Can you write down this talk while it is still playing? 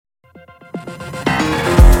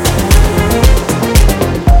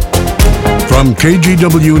From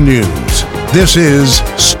KGW News, this is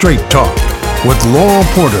Straight Talk with Laurel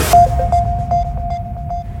Porter.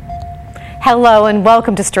 Hello and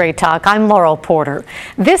welcome to Straight Talk. I'm Laurel Porter.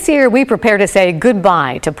 This year we prepare to say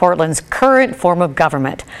goodbye to Portland's current form of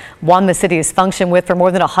government, one the city has functioned with for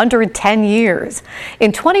more than 110 years.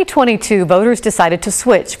 In 2022, voters decided to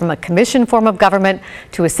switch from a commission form of government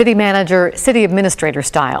to a city manager, city administrator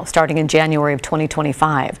style starting in January of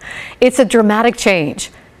 2025. It's a dramatic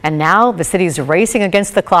change, and now the city is racing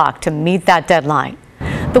against the clock to meet that deadline.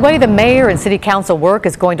 The way the mayor and city council work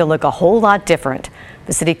is going to look a whole lot different.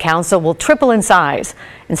 The city council will triple in size.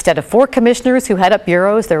 Instead of 4 commissioners who head up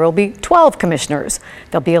bureaus, there will be 12 commissioners.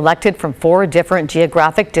 They'll be elected from 4 different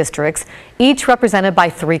geographic districts, each represented by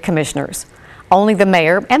 3 commissioners. Only the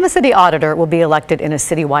mayor and the city auditor will be elected in a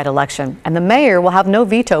citywide election, and the mayor will have no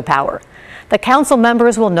veto power. The council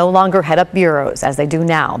members will no longer head up bureaus as they do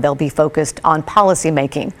now. They'll be focused on policy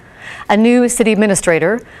making. A new city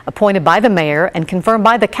administrator, appointed by the mayor and confirmed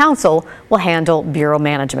by the council, will handle bureau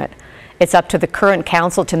management. It's up to the current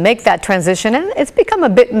council to make that transition, and it's become a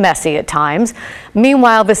bit messy at times.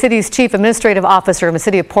 Meanwhile, the city's chief administrative officer in the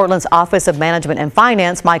City of Portland's Office of Management and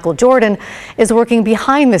Finance, Michael Jordan, is working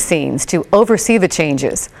behind the scenes to oversee the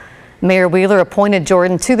changes. Mayor Wheeler appointed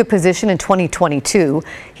Jordan to the position in 2022.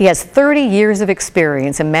 He has 30 years of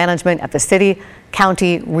experience in management at the city,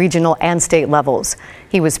 county, regional, and state levels.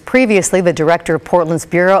 He was previously the director of Portland's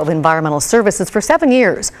Bureau of Environmental Services for 7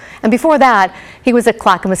 years. And before that, he was a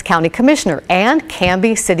Clackamas County Commissioner and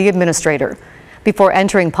Canby City Administrator. Before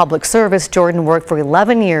entering public service, Jordan worked for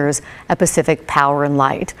 11 years at Pacific Power and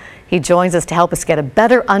Light. He joins us to help us get a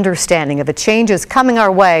better understanding of the changes coming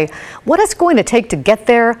our way, what it's going to take to get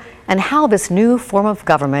there, and how this new form of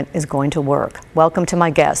government is going to work. Welcome to my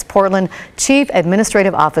guest, Portland Chief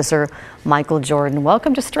Administrative Officer Michael Jordan.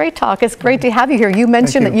 Welcome to Straight Talk. It's great to have you here. You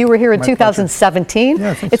mentioned that you were here in 2017.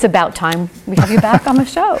 Yeah, it's about time we have you back on the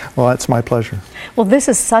show. Well, it's my pleasure. Well, this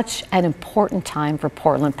is such an important time for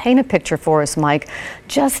Portland. Paint a picture for us, Mike.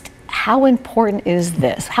 Just how important is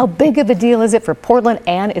this? How big of a deal is it for Portland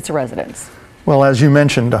and its residents? Well, as you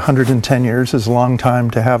mentioned, 110 years is a long time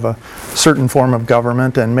to have a certain form of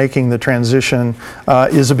government, and making the transition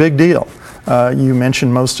is a big deal. You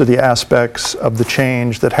mentioned most of the aspects of the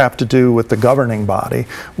change that have to do with the governing body,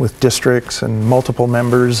 with districts and multiple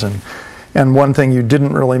members. And one thing you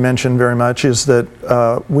didn't really mention very much is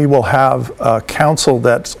that we will have a council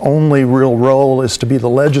that's only real role is to be the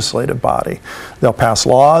legislative body. They'll pass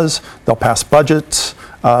laws, they'll pass budgets,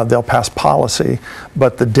 they'll pass policy,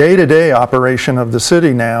 but the day-to-day operation of the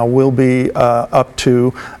city now will be up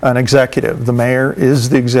to an executive. The mayor is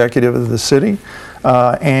the executive of the city,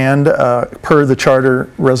 and per the charter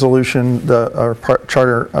resolution, the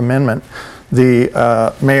charter amendment,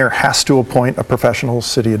 the mayor has to appoint a professional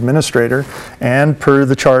city administrator, and per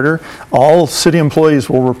the charter, all city employees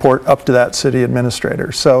will report up to that city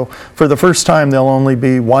administrator. So for the first time, there'll only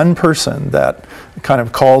be one person that kind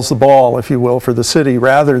of calls the ball, if you will, for the city,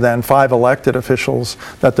 rather than 5 elected officials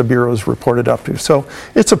that the bureau's reported up to. So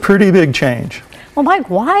it's a pretty big change. Well, Mike,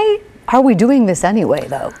 why are we doing this anyway,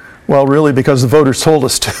 though? Well, really, because the voters told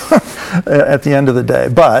us to at the end of the day.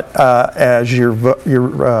 But as your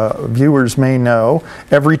viewers may know,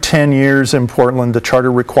 every 10 years in Portland, the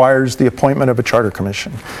charter requires the appointment of a charter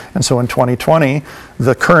commission. And so in 2020,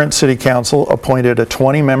 the current city council appointed a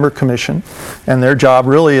 20-member commission, and their job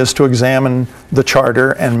really is to examine the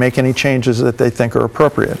charter and make any changes that they think are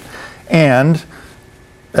appropriate. And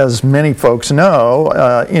as many folks know,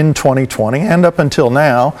 in 2020 and up until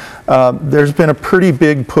now, there's been a pretty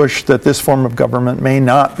big push that this form of government may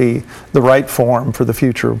not be the right form for the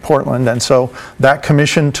future of Portland. And so that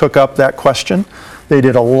commission took up that question. They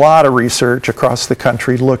did a lot of research across the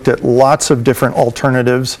country, looked at lots of different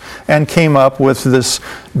alternatives, and came up with this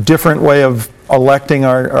different way of electing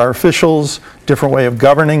our officials, different way of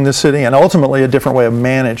governing the city, and ultimately a different way of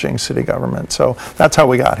managing city government. So that's how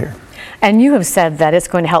we got here. And you have said that it's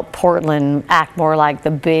going to help Portland act more like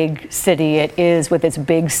the big city it is with its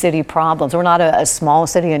big city problems. We're not a small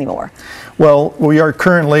city anymore. Well, we are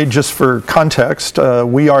currently, just for context,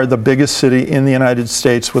 we are the biggest city in the United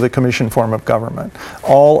States with a commission form of government.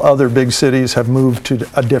 All other big cities have moved to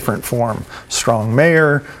a different form. Strong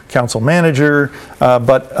mayor, council manager,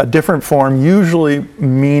 but a different form, usually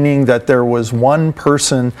meaning that there was one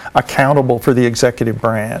person accountable for the executive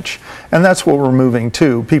branch. And that's what we're moving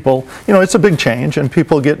to. People, it's a big change, and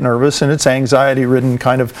people get nervous, and it's anxiety-ridden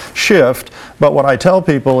kind of shift. But what I tell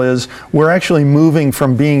people is we're actually moving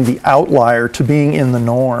from being the outlier to being in the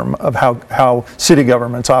norm of how city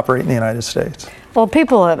governments operate in the United States. Well,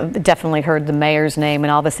 people have definitely heard the mayor's name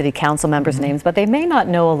and all the city council members' names, but they may not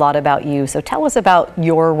know a lot about you. So tell us about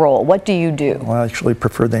your role. What do you do? Well, I actually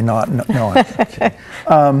prefer they not know. Okay.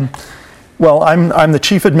 Well, I'm the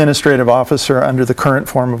Chief Administrative Officer under the current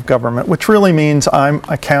form of government, which really means I'm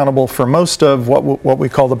accountable for most of what we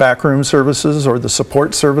call the backroom services or the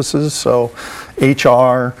support services, so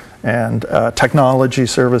HR and technology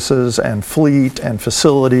services and fleet and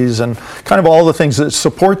facilities and kind of all the things that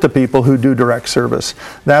support the people who do direct service.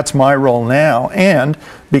 That's my role now, and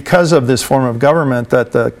because of this form of government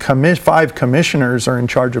that the 5 commissioners are in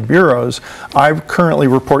charge of bureaus, I currently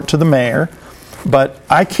report to the mayor. But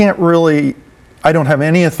I don't have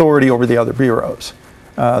any authority over the other bureaus.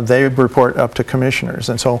 They report up to commissioners.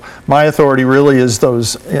 And so my authority really is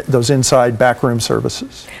those inside backroom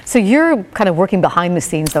services. So you're kind of working behind the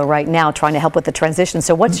scenes though right now, trying to help with the transition.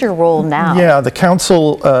 So what's your role now? Yeah, the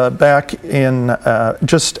council back in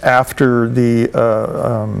just after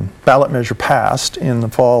the ballot measure passed in the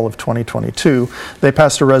fall of 2022, they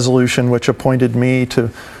passed a resolution which appointed me to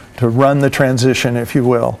run the transition, if you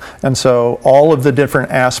will. And so all of the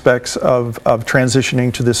different aspects of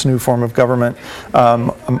transitioning to this new form of government,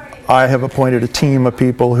 I have appointed a team of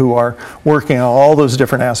people who are working on all those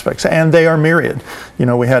different aspects, and they are myriad. You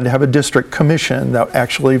know, we had to have a district commission that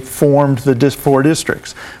actually formed the 4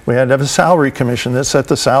 districts. We had to have a salary commission that set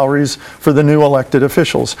the salaries for the new elected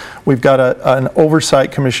officials. We've got an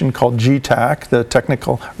oversight commission called GTAC,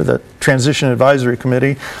 the Transition Advisory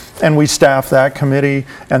Committee, and we staff that committee,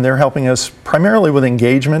 and they're helping us primarily with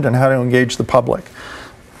engagement and how to engage the public.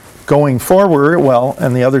 Going forward, well,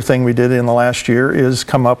 and the other thing we did in the last year is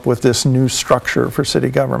come up with this new structure for city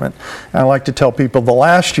government. And I like to tell people the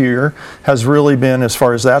last year has really been, as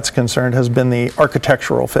far as that's concerned, has been the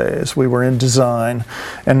architectural phase. We were in design,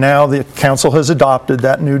 and now the council has adopted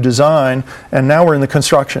that new design, and now we're in the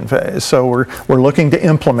construction phase. So we're looking to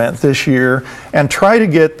implement this year and try to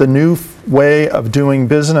get the new way of doing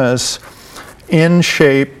business in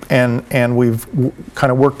shape, and we've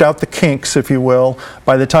kind of worked out the kinks, if you will,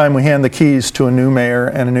 by the time we hand the keys to a new mayor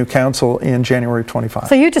and a new council in January 25.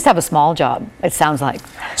 So you just have a small job, it sounds like.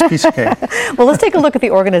 It's a piece of cake. Well, let's take a look at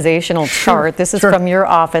the organizational chart. This is from your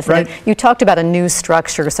office. Right. And you talked about a new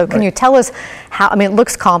structure. So can you tell us how, I mean, it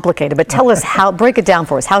looks complicated, but tell us how, break it down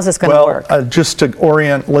for us. How's this going to work? Just to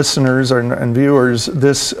orient listeners and viewers,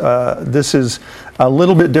 this is a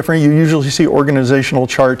little bit different. You usually see organizational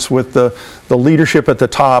charts with the leadership at the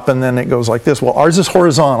top, and then it goes like this. Well, ours is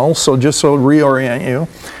horizontal, so just so to reorient you.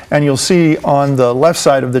 And you'll see on the left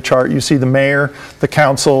side of the chart, you see the mayor, the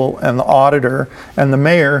council, and the auditor. And the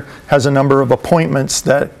mayor has a number of appointments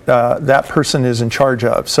that that person is in charge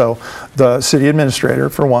of. So the city administrator,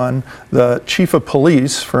 for one, the chief of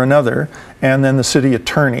police, for another, and then the city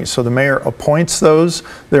attorney. So the mayor appoints those.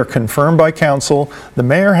 They're confirmed by council. The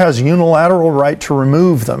mayor has unilateral right to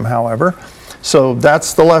remove them, however. So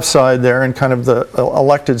that's the left side there and kind of the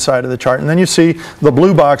elected side of the chart. And then you see the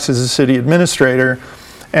blue box is the city administrator.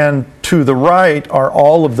 And to the right are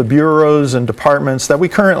all of the bureaus and departments that we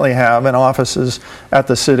currently have and offices at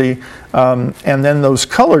the city. And then those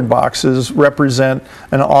colored boxes represent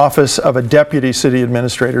an office of a deputy city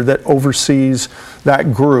administrator that oversees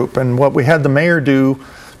that group. And what we had the mayor do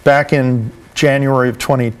back in January of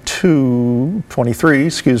 23,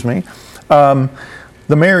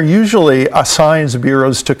 the mayor usually assigns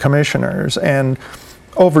bureaus to commissioners. And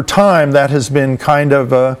over time, that has been kind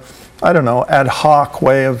of a, I don't know, ad hoc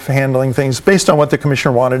way of handling things based on what the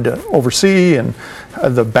commissioner wanted to oversee and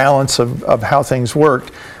the balance of how things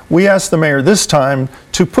worked. We asked the mayor this time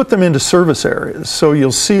to put them into service areas. So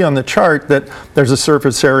you'll see on the chart that there's a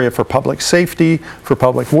service area for public safety, for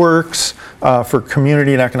public works, for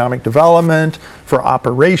community and economic development, for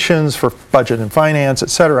operations, for budget and finance,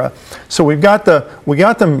 etc. So we got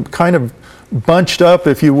them kind of bunched up,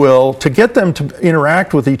 if you will, to get them to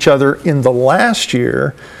interact with each other in the last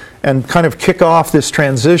year and kind of kick off this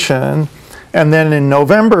transition. And then in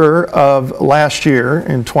November of last year,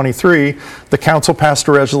 in 23, the council passed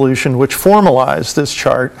a resolution which formalized this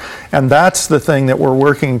chart, and that's the thing that we're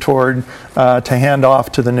working toward to hand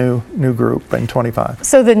off to the new group in 25.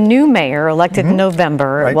 So the new mayor, elected in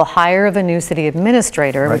November, will hire the new city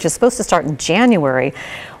administrator, which is supposed to start in January.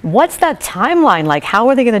 What's that timeline like? How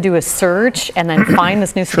are they going to do a search and then find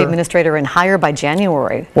this new city administrator and hire by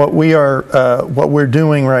January? What we're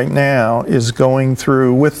doing right now is going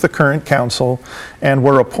through with the current council, and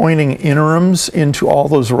we're appointing interims into all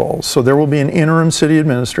those roles. So there will be an interim city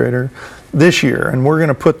administrator. this year, and we're going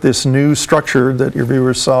to put this new structure that your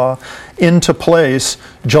viewers saw into place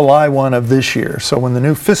July 1 of this year. So when the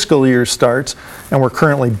new fiscal year starts, and we're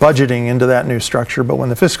currently budgeting into that new structure, but when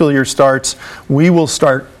the fiscal year starts, we will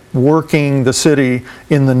start working the city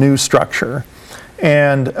in the new structure.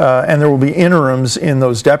 And there will be interims in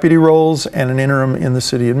those deputy roles and an interim in the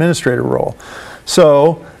city administrator role.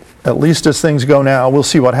 So at least as things go now, we'll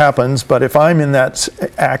see what happens, but if I'm in that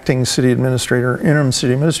acting city administrator, interim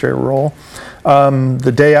city administrator role,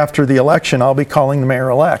 the day after the election, I'll be calling the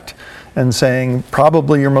mayor-elect and saying,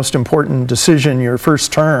 probably your most important decision, your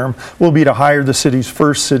first term, will be to hire the city's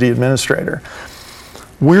first city administrator.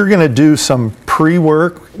 We're going to do some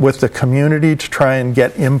pre-work with the community to try and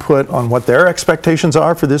get input on what their expectations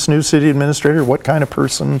are for this new city administrator, what kind of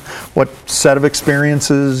person, what set of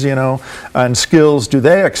experiences, and skills do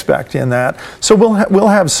they expect in that. So we'll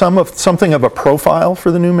have something of a profile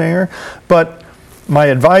for the new mayor, but my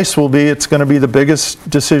advice will be it's going to be the biggest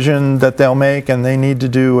decision that they'll make, and they need to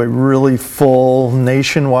do a really full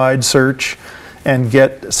nationwide search and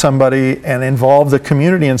get somebody and involve the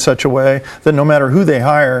community in such a way that no matter who they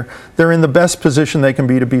hire, they're in the best position they can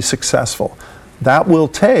be to be successful. That will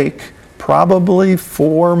take probably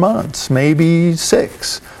 4 months, maybe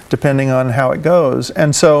 6, depending on how it goes.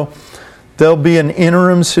 And so there'll be an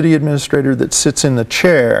interim city administrator that sits in the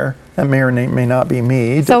chair. That mayor may not be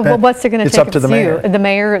me. So what's it going to take? It's up to the mayor. The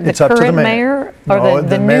mayor, the current mayor, or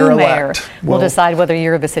the new mayor will decide whether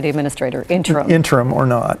you're the city administrator, interim? Interim or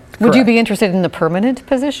not. Would you be interested in the permanent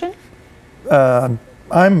position?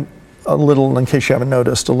 I'm a little, in case you haven't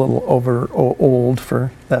noticed, a little old for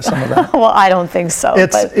some of that. Well, I don't think so.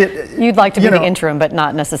 You'd like to be the interim, but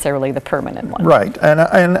not necessarily the permanent one. Right.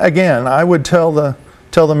 And again, I would tell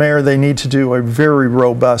the mayor they need to do a very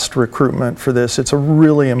robust recruitment for this. It's a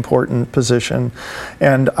really important position.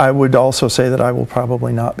 And I would also say that I will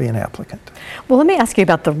probably not be an applicant. Well, let me ask you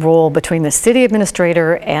about the role between the city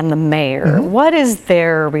administrator and the mayor. Mm-hmm. What is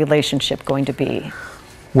their relationship going to be?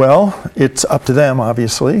 Well, it's up to them,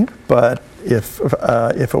 obviously. But if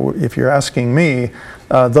you're asking me,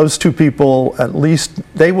 those two people, at least,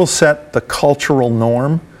 they will set the cultural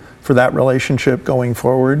norm for that relationship going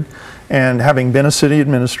forward. And having been a city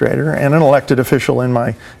administrator and an elected official in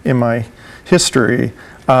my history,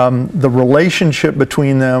 the relationship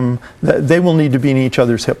between them, they will need to be in each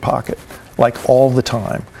other's hip pocket, like all the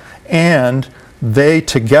time. And they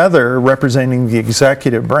together, representing the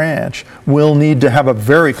executive branch, will need to have a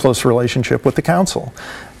very close relationship with the council,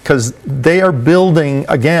 because they are building,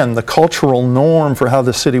 again, the cultural norm for how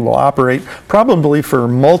the city will operate, probably for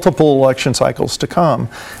multiple election cycles to come.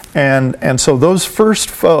 And so those first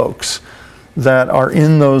folks that are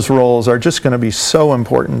in those roles are just going to be so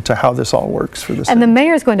important to how this all works for the city. And the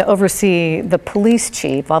mayor is going to oversee the police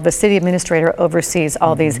chief, while the city administrator oversees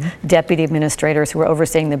all these deputy administrators who are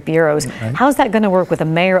overseeing the bureaus. Right. How's that going to work with the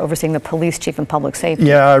mayor overseeing the police chief and public safety?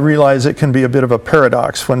 Yeah, I realize it can be a bit of a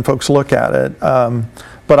paradox when folks look at it.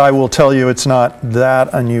 But I will tell you it's not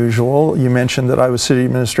that unusual. You mentioned that I was city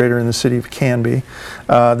administrator in the city of Canby.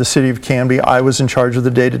 The city of Canby, I was in charge of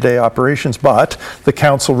the day-to-day operations, but the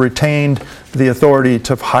council retained the authority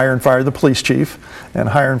to hire and fire the police chief and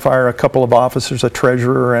hire and fire a couple of officers, a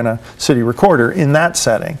treasurer and a city recorder in that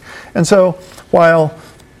setting. And so while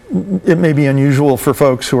it may be unusual for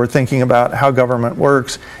folks who are thinking about how government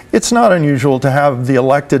works, it's not unusual to have the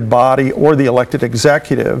elected body or the elected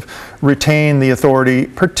executive retain the authority,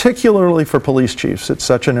 particularly for police chiefs. It's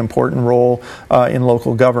such an important role in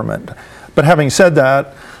local government. But having said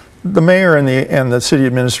that, the mayor and the city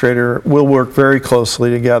administrator will work very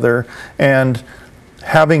closely together, and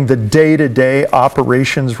having the day-to-day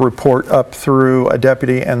operations report up through a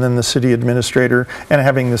deputy and then the city administrator, and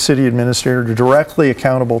having the city administrator directly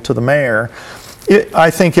accountable to the mayor, I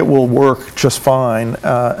think it will work just fine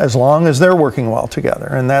as long as they're working well together,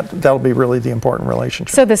 and that'll be really the important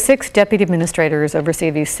relationship. So the 6 deputy administrators oversee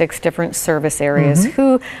these 6 different service areas. Mm-hmm.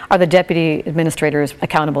 Who are the deputy administrators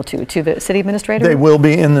accountable to? To the city administrator? They will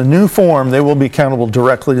be, in the new form, they will be accountable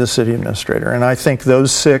directly to the city administrator, and I think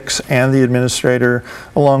those 6 and the administrator,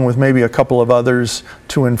 along with maybe a couple of others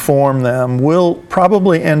to inform them, will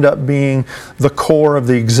probably end up being the core of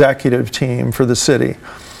the executive team for the city.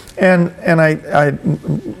 And I,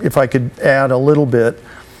 if I could add a little bit,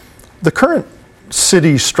 the current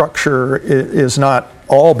city structure is not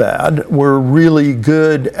all bad. We're really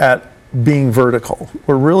good at being vertical.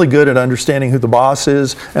 We're really good at understanding who the boss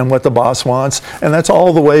is and what the boss wants, and that's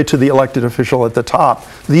all the way to the elected official at the top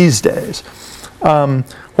these days.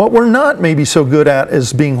 What we're not maybe so good at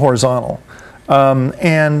is being horizontal.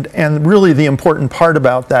 And really the important part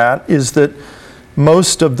about that is that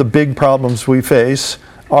most of the big problems we face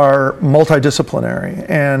are multidisciplinary,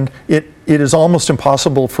 and it is almost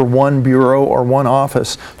impossible for one bureau or one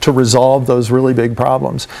office to resolve those really big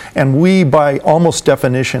problems. And we, by almost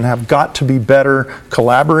definition, have got to be better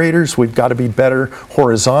collaborators. We've got to be better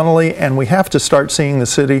horizontally, and we have to start seeing the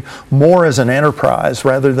city more as an enterprise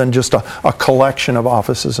rather than just a collection of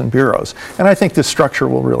offices and bureaus. And I think this structure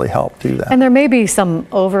will really help do that. And there may be some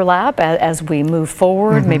overlap as we move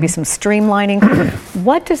forward, maybe some streamlining.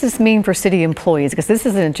 What does this mean for city employees? Because this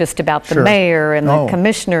isn't just about the mayor and the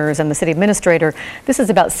commissioners and the city administrator. This is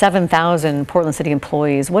about 7,000 Portland City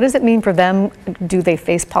employees. What does it mean for them? Do they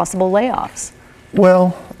face possible layoffs?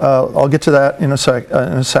 Well, I'll get to that in a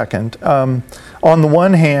second. On the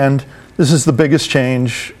one hand, this is the biggest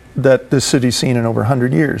change that this city's seen in over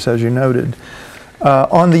 100 years, as you noted.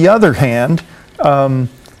 On the other hand,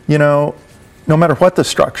 you know, no matter what the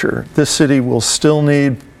structure, this city will still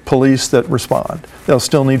need police that respond. They'll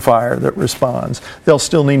still need fire that responds. They'll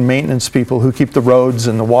still need maintenance people who keep the roads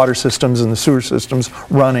and the water systems and the sewer systems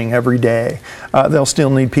running every day. They'll still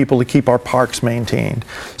need people to keep our parks maintained.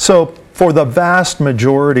 So for the vast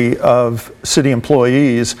majority of city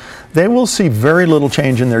employees, they will see very little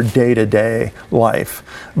change in their day-to-day life.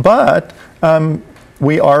 But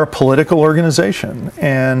we are a political organization,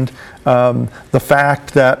 and the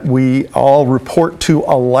fact that we all report to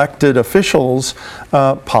elected officials,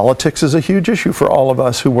 politics is a huge issue for all of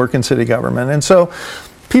us who work in city government. And so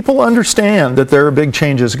people understand that there are big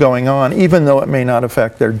changes going on, even though it may not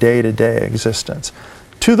affect their day-to-day existence.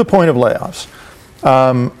 To the point of layoffs,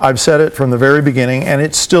 I've said it from the very beginning, and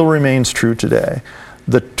it still remains true today.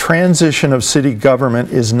 The transition of city government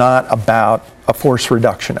is not about a force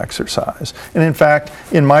reduction exercise. And in fact,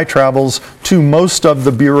 in my travels to most of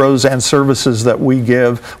the bureaus and services that we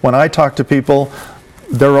give, when I talk to people,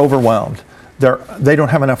 they're overwhelmed. They don't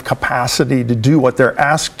have enough capacity to do what they're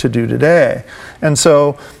asked to do today. And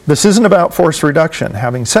so this isn't about force reduction.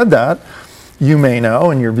 Having said that, you may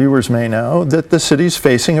know, and your viewers may know, that the city's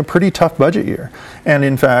facing a pretty tough budget year. And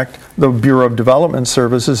in fact, the Bureau of Development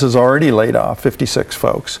Services has already laid off 56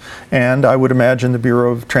 folks. And I would imagine the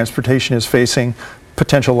Bureau of Transportation is facing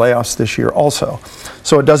potential layoffs this year also.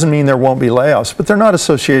 So it doesn't mean there won't be layoffs, but they're not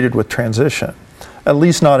associated with transition, at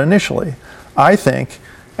least not initially. I think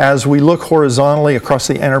as we look horizontally across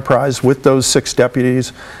the enterprise with those 6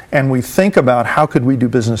 deputies, and we think about how could we do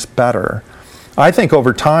business better, I think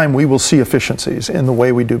over time we will see efficiencies in the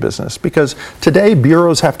way we do business, because today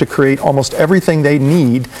bureaus have to create almost everything they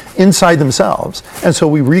need inside themselves, and so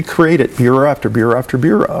we recreate it bureau after bureau after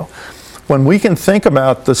bureau. When we can think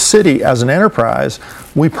about the city as an enterprise,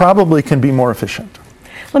 we probably can be more efficient.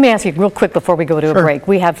 Let me ask you real quick before we go to a break.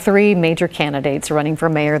 We have 3 major candidates running for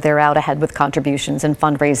mayor. They're out ahead with contributions and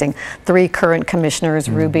fundraising. 3 current commissioners,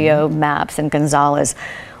 Rubio, Mapps, and Gonzalez.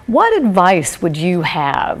 What advice would you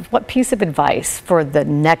have? What piece of advice for the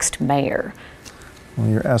next mayor? Well,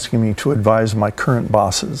 you're asking me to advise my current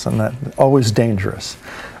bosses, and that's always dangerous.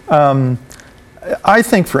 I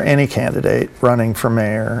think for any candidate running for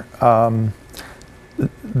mayor,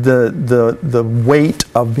 the weight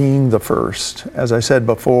of being the first, as I said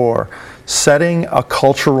before, setting a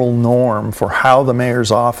cultural norm for how the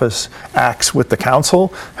mayor's office acts with the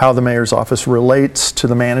council, how the mayor's office relates to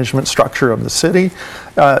the management structure of the city,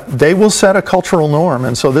 they will set a cultural norm.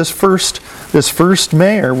 And so this first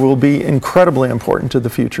mayor will be incredibly important to the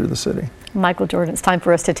future of the city. Michael Jordan, it's time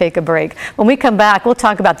for us to take a break. When we come back, we'll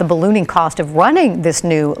talk about the ballooning cost of running this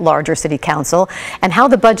new larger city council and how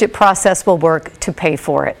the budget process will work to pay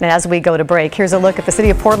for it. And as we go to break, here's a look at the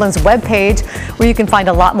City of Portland's webpage, where you can find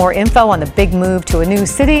a lot more info on the big move to a new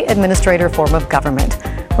city administrator form of government.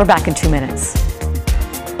 We're back in 2 minutes.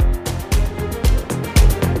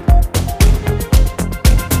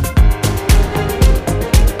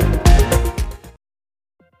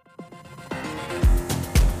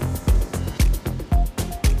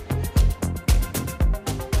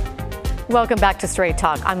 Welcome back to Straight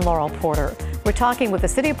Talk. I'm Laurel Porter. We're talking with the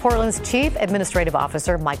City of Portland's Chief Administrative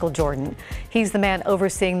Officer, Michael Jordan. He's the man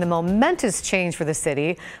overseeing the momentous change for the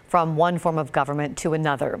city from one form of government to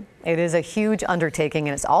another. It is a huge undertaking,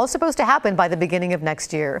 and it's all supposed to happen by the beginning of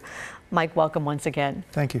next year. Mike, welcome once again.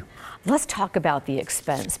 Thank you. Let's talk about the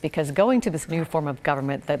expense, because going to this new form of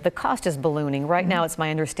government, the cost is ballooning. Right now, it's my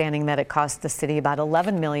understanding that it costs the city about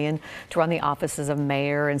 $11 million to run the offices of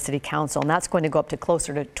mayor and city council, and that's going to go up to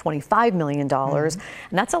closer to $25 million. And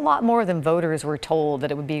that's a lot more than voters were told, that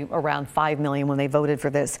it would be around $5 million when they voted for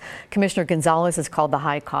this. Commissioner Gonzalez has called the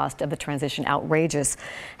high cost of the transition outrageous.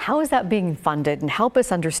 How is that being funded? And help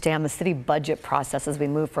us understand the city budget process as we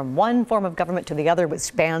move from one form of government to the other, which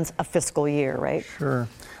spans a fiscal year, right? Sure.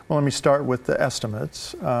 Well, let me start with the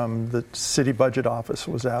estimates. The city budget office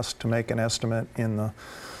was asked to make an estimate in the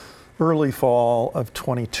early fall of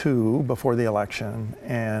 22 before the election,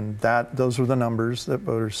 and those were the numbers that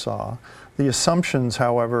voters saw. The assumptions,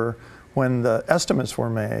 however, when the estimates were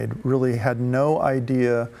made, really had no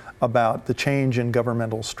idea about the change in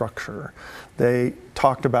governmental structure. They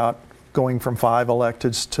talked about going from 5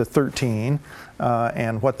 electeds to 13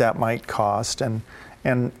 and what that might cost. And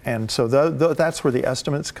so that's where the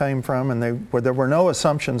estimates came from, and there were no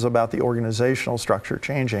assumptions about the organizational structure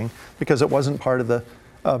changing because it wasn't part of the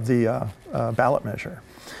ballot measure.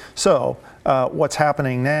 So what's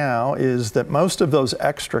happening now is that most of those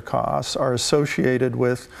extra costs are associated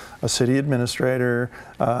with a city administrator,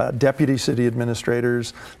 deputy city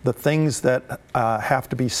administrators, the things that have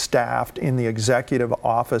to be staffed in the executive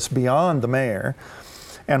office beyond the mayor.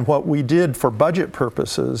 And what we did for budget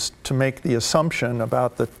purposes to make the assumption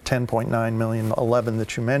about the 10.9 million, 11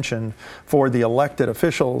 that you mentioned for the elected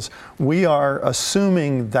officials, we are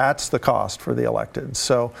assuming that's the cost for the elected.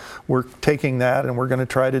 So we're taking that and we're going to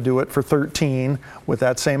try to do it for 13 with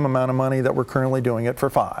that same amount of money that we're currently doing it for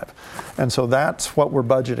 5. And so that's what we're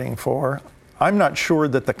budgeting for. I'm not sure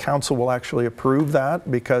that the council will actually approve that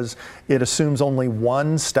because it assumes only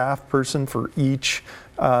 1 staff person for each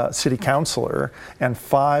city councilor and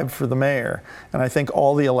 5 for the mayor. And I think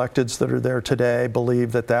all the electeds that are there today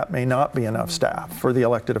believe that that may not be enough staff for the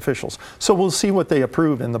elected officials. So we'll see what they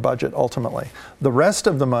approve in the budget ultimately. The rest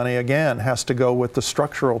of the money, again, has to go with the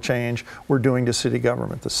structural change we're doing to city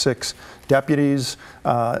government. The 6 deputies,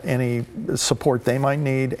 any support they might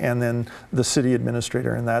need, and then the city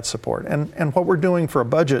administrator and that support. And what we're doing for a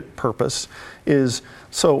budget purpose is,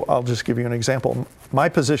 so I'll just give you an example. My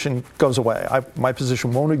position goes away. My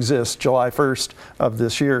position won't exist July 1st of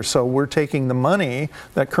this year. So we're taking the money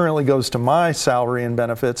that currently goes to my salary and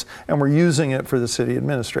benefits, and we're using it for the city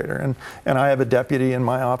administrator. And I have a deputy in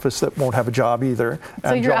my office that won't have a job either.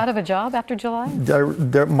 So you're out of a job after July?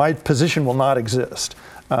 My position will not exist.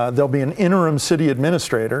 There'll be an interim city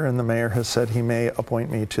administrator, and the mayor has said he may appoint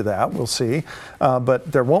me to that. We'll see. But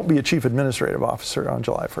there won't be a chief administrative officer on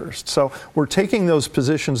July 1st. So we're taking those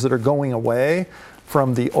positions that are going away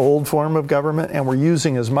from the old form of government, and we're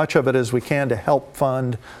using as much of it as we can to help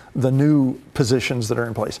fund the new positions that are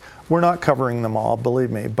in place. We're not covering them all, believe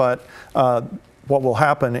me, but what will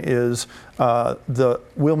happen is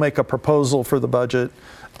we'll make a proposal for the budget,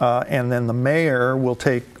 and then the mayor will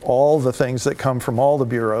take all the things that come from all the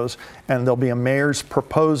bureaus, and there'll be a mayor's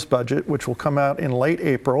proposed budget, which will come out in late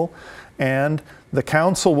April, and the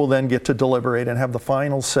council will then get to deliberate and have the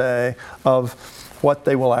final say of what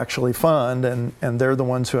they will actually fund, and they're the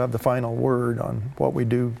ones who have the final word on what we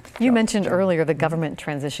do. You mentioned earlier the Government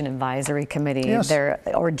Transition Advisory Committee, yes, or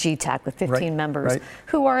GTAC, with 15 members. Right.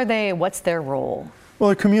 Who are they? What's their role? Well,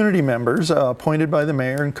 they're community members appointed by the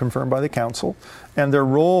mayor and confirmed by the council, and their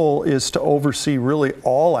role is to oversee really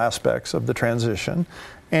all aspects of the transition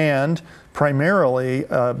and primarily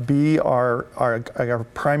be our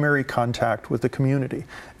primary contact with the community.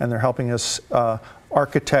 And they're helping us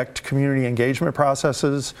architect community engagement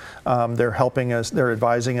processes. They're helping us, they're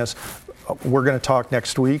advising us. We're going to talk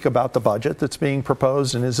next week about the budget that's being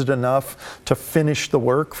proposed, and is it enough to finish the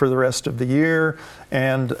work for the rest of the year,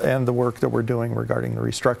 and the work that we're doing regarding the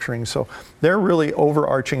restructuring. So they're really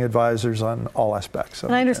overarching advisors on all aspects.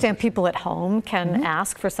 And I understand people at home can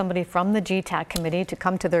ask for somebody from the GTAC committee to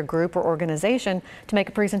come to their group or organization to make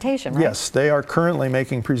a presentation, right? Yes, they are currently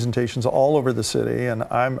making presentations all over the city, and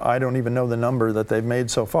I don't even know the number that they've made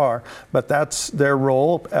so far, but that's their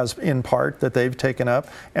role as in part that they've taken up,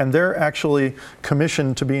 and they're actually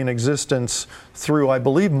commissioned to be in existence through, I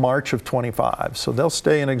believe, March of 25. So they'll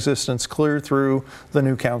stay in existence clear through the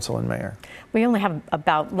new council and mayor. We only have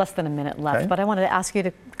about less than a minute left, Okay. but I wanted to ask you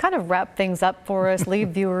to kind of wrap things up for us, leave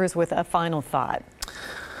viewers with a final thought.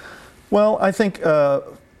 Well, I think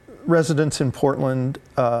residents in Portland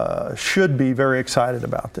should be very excited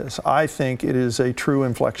about this. I think it is a true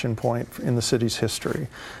inflection point in the city's history.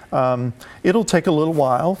 It'll take a little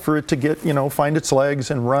while for it to get, find its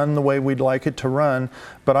legs and run the way we'd like it to run,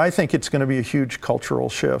 but I think it's going to be a huge cultural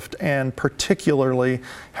shift, and particularly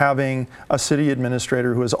having a city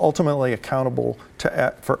administrator who is ultimately accountable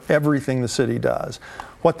for everything the city does.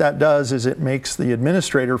 What that does is it makes the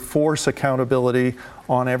administrator force accountability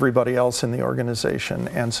on everybody else in the organization.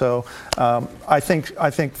 And so I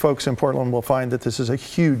think folks in Portland will find that this is a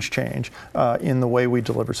huge change in the way we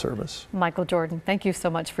deliver service. Michael Jordan, thank you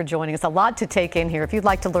so much for joining us. A lot to take in here. If you'd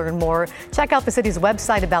like to learn more, check out the city's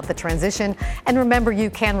website about the transition. And remember,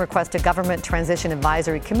 you can request a Government Transition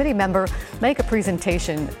Advisory Committee member make a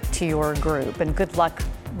presentation to your group. And good luck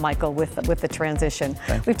Michael, with the transition.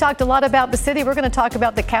 We've talked a lot about the city. We're going to talk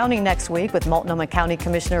about the county next week with Multnomah County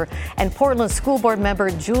Commissioner and Portland School Board member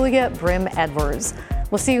Julia Brim Edwards.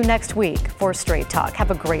 We'll see you next week for Straight Talk.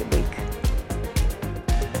 Have a great week.